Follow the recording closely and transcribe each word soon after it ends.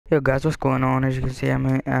Yo guys, what's going on? As you can see, I'm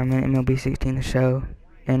in MLB 16 The Show,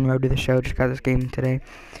 and Road to the Show. Just got this game today,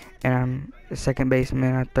 and I'm a second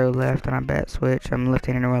baseman. I throw left, and I bat switch. I'm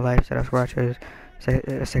left-handed in real life, so that's where I chose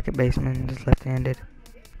second baseman, just left-handed.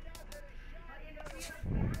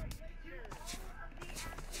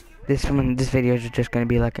 This video is just gonna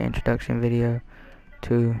be like an introduction video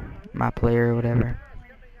to my player or whatever.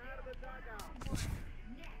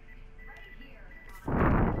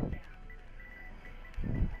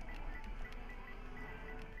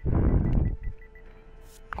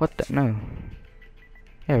 What the? No.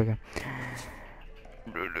 There we go.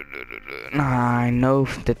 Nah, I know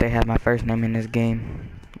that they have my first name in this game.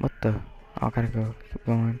 What the? Oh, I gotta go. Keep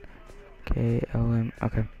going. KLM.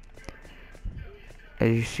 Okay. As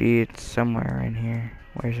you see, it's somewhere in here.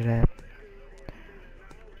 Where's it at?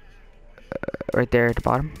 Right there at the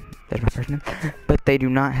bottom. There's my first name. But they do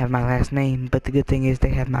not have my last name. But the good thing is they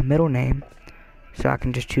have my middle name. So I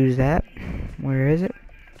can just choose that. Where is it?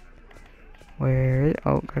 Where is it?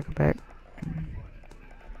 Oh, gotta go back.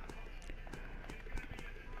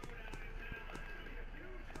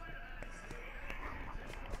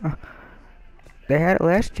 They had it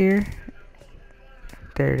last year.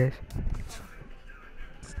 There it is.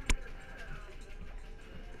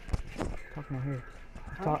 I'm talking on here.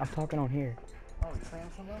 I'm talking on here. Oh, you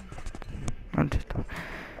playing somebody? I'm just talking.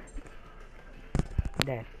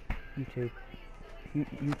 Dad, YouTube.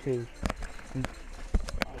 YouTube.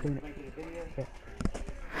 Yeah.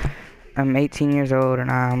 I'm 18 years old and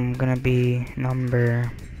I'm gonna be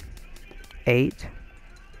number 8.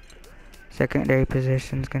 Secondary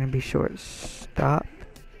position's gonna be shortstop.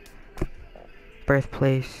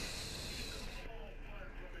 Birthplace.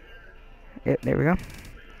 Yep, there we go.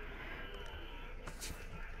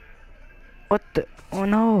 What the? Oh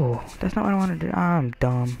no, that's not what I want to do. I'm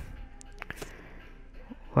dumb.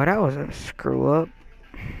 Well, that was a screw up.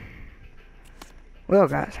 Well,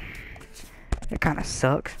 guys, it kind of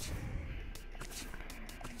sucks.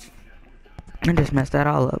 I just messed that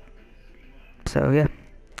all up. So, yeah.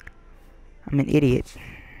 I'm an idiot.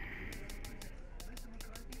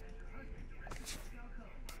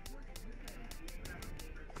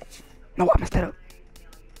 No, I messed that up.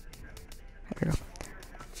 There we go.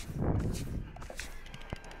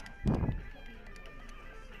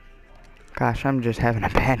 Gosh, I'm just having a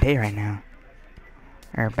bad day right now.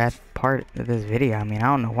 Or a bad part of this video. I mean, I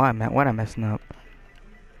don't know what I'm messing up.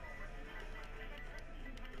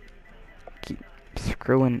 Keep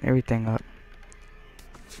screwing everything up.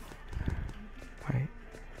 Wait.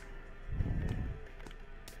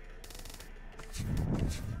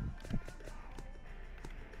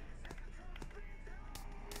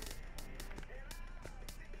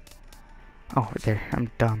 Oh, right there.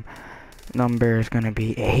 I'm dumb. Number is gonna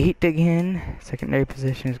be 8 again. Secondary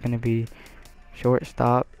position is gonna be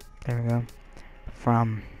shortstop. There we go.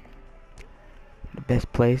 From the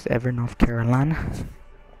best place ever, North Carolina.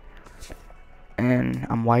 And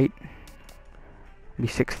I'm white. Be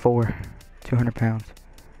 6'4", 200 pounds.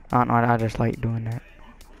 I don't know. I just like doing that.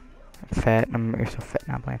 I'm fat. You're so fat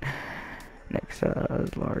now. Playing. Next,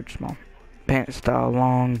 large, small. Pants style,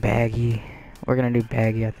 long, baggy. We're gonna do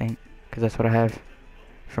baggy, I think, because that's what I have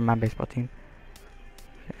from my baseball team.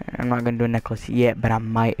 I'm not gonna do a necklace yet, but I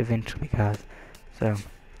might eventually, guys. So,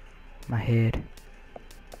 my head.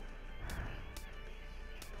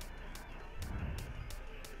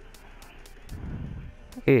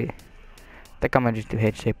 Yeah. I think I'm gonna just do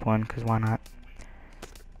head shape one, cause why not?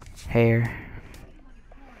 Hair.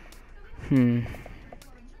 Trying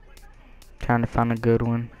to find a good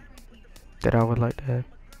one that I would like to have.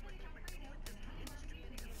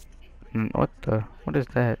 What the? What is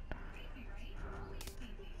that?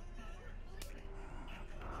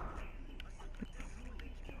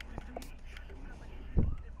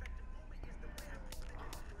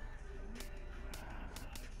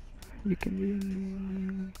 You can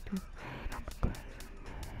be.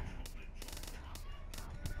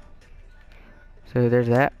 So there's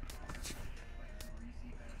that.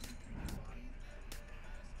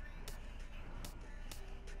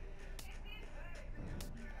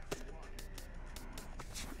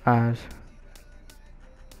 Eyes.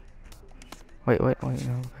 Wait, no,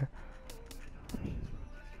 okay.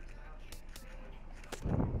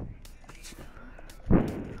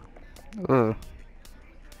 Ugh.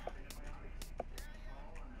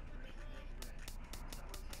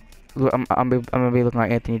 Look, I'm gonna be looking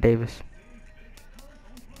like Anthony Davis.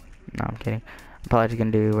 No, I'm kidding. I'm probably just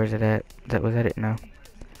gonna do, where's it at? Was that it? No.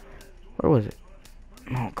 Where was it?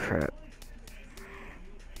 Oh, crap.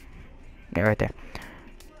 Yeah, right there.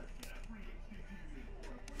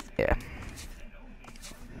 Yeah.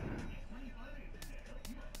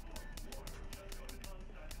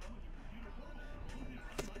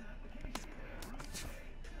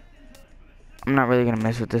 I'm not really gonna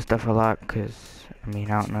mess with this stuff a lot, because, I mean,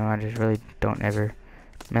 I don't know, I just really don't ever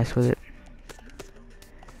mess with it.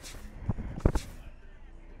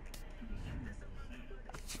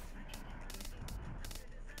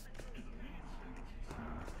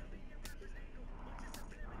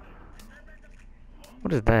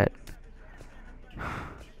 What is that?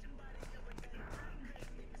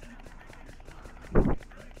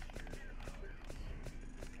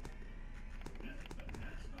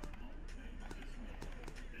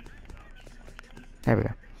 There we go.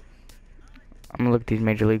 I'm gonna look at these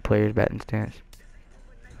major league players' batting stance.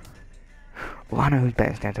 Well, I know whose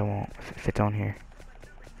batting stance I want if it's on here.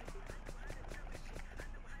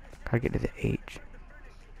 Gotta get to the H.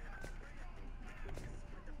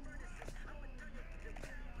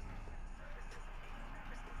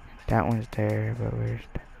 That one's there, but where's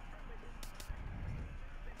the...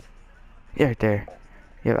 Yeah, right there.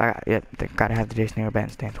 Yep, gotta have the Jason Hero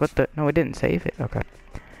batting stance. What the? No, it didn't save it. Okay.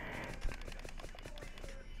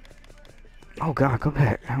 Oh god, go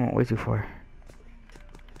back. I went way too far.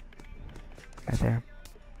 Right there.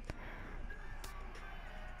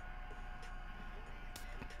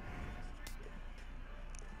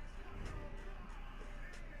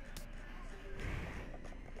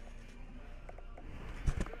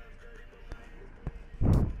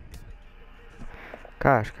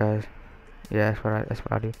 Gosh, guys. Yeah, that's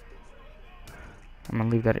what I do. I'm gonna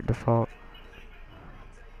leave that at default.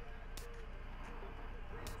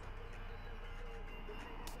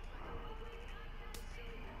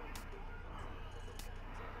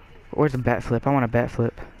 Where's the bat flip? I want a bat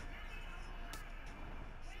flip.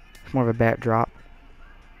 It's more of a bat drop.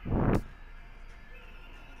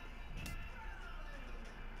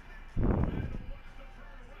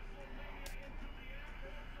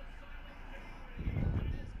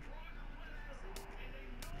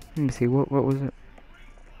 Let me see, what was it?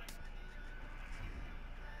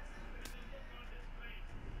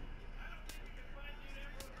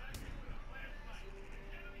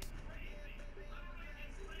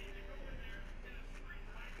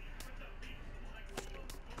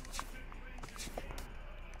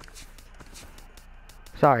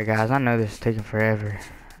 Sorry guys, I know this is taking forever.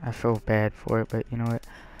 I feel bad for it, but you know what?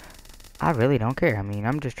 I really don't care. I mean,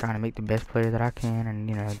 I'm just trying to make the best player that I can and,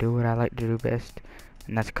 you know, do what I like to do best.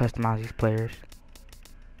 And that's customize these players.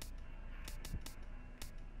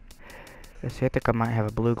 Let's see, I think I might have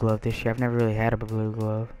a blue glove this year. I've never really had a blue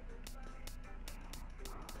glove.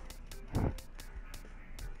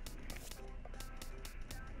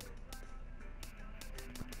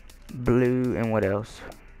 Blue and what else?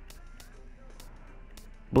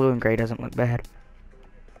 Blue and gray doesn't look bad.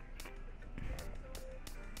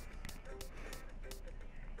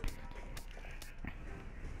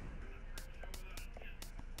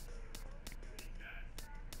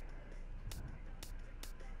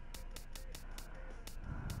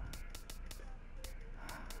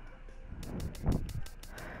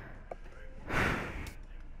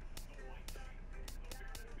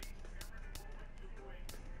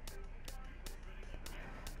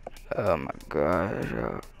 Oh my gosh.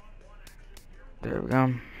 There we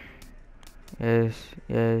go. Yes,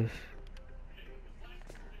 yes.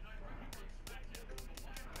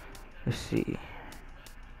 Let's see.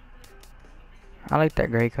 I like that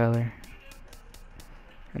gray color.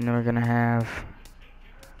 And then we're gonna have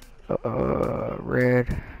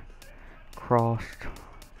red crossed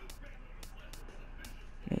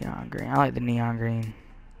neon green. I like the neon green.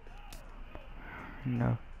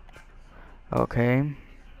 No. Okay.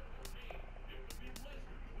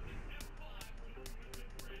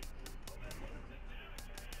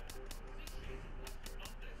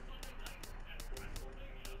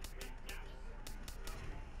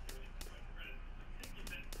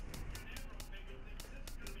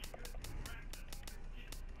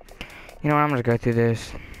 You know what, I'm gonna go through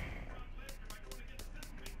this.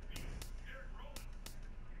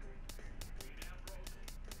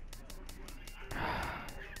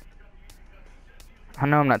 I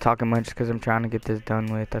know I'm not talking much because I'm trying to get this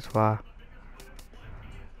done with, that's why.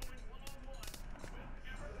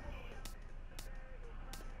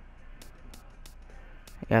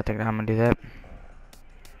 Yeah, I think I'm gonna do that.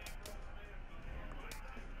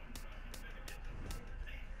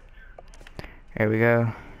 There we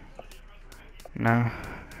go. No.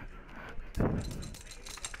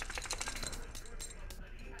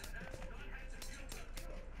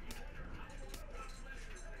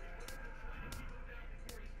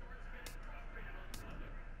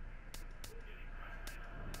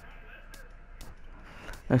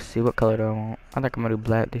 Let's see, what color do I want? I think I'm gonna do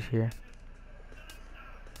black this year.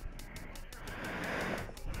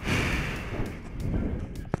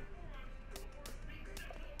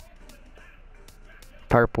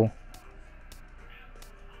 purple.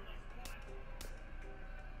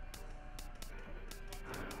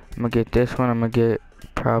 I'm gonna get this one. I'm gonna get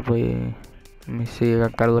probably, let me see, I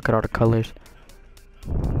gotta look at all the colors.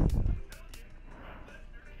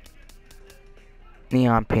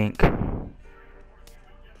 Neon pink.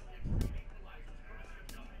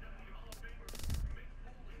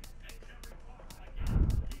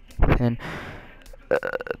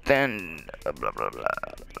 Then blah blah blah.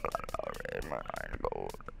 Red,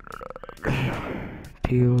 gold,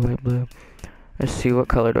 teal, light blue. Let's see, what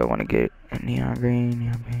color do I want to get? Neon green,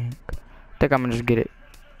 neon pink. I think I'm gonna just get it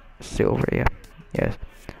silver. Yeah, yes.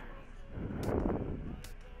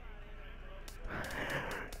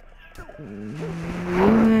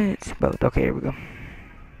 What? Both. Okay, there we go.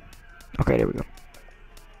 Okay, there we go.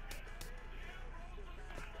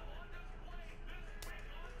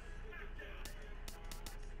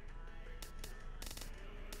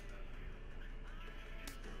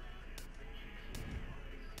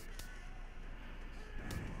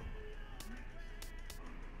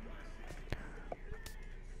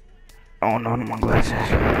 Oh no, my glasses.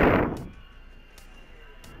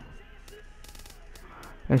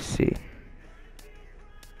 Let's see.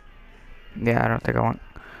 Yeah, I don't think I want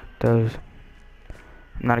those.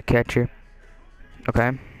 I'm not a catcher.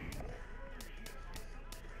 Okay.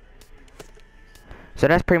 So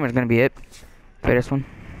that's pretty much gonna be it for this one.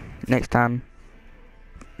 Next time,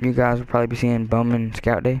 you guys will probably be seeing Bowman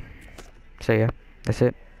Scout Day. So yeah, that's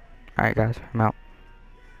it. Alright guys, I'm out.